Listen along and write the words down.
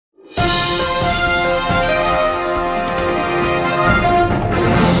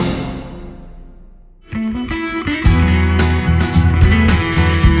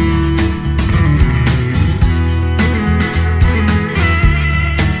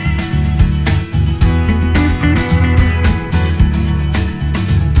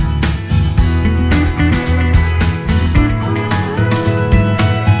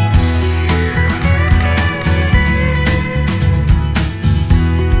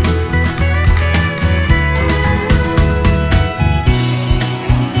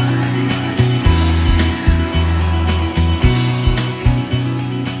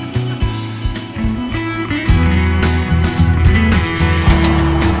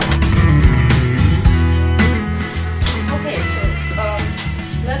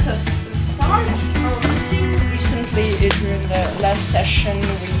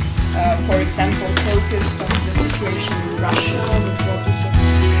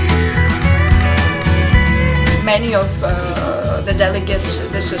many of the delegates,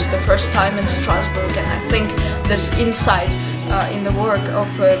 this is the first time in Strasbourg, and I think this insight in the work of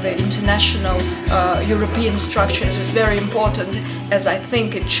the international European structures is very important, as I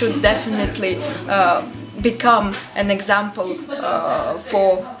think it should definitely become an example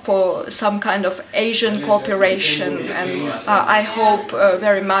for some kind of Asian cooperation, and I hope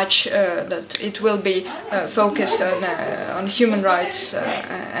very much that it will be focused on human rights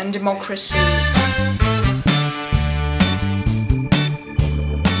and democracy.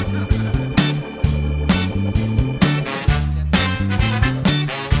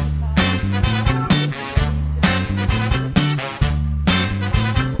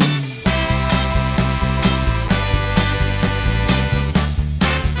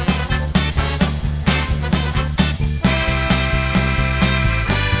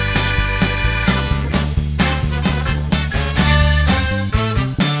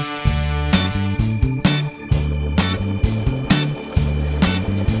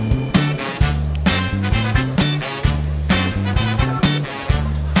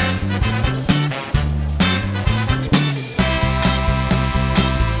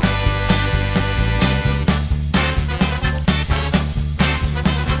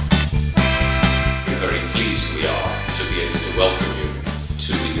 Welcome you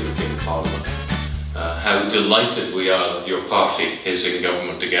to the European Parliament. How delighted we are that your party is in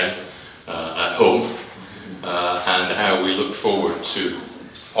government again at home, and how we look forward to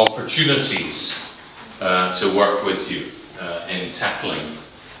opportunities to work with you in tackling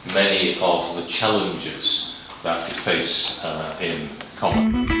many of the challenges that we face in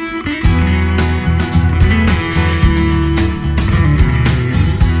common.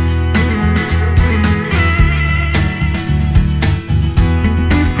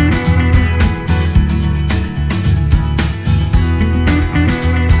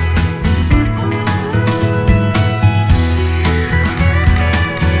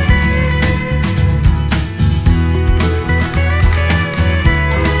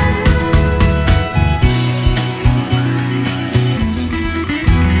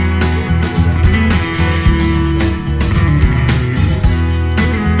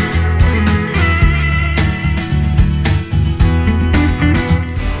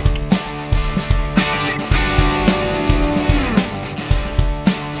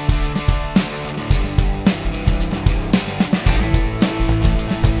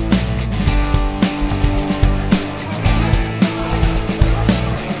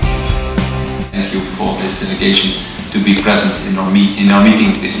 For this delegation to be present in our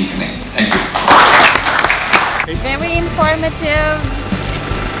meeting this evening. Thank you. Very informative,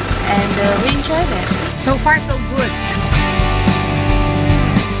 and we enjoyed it. So far so good.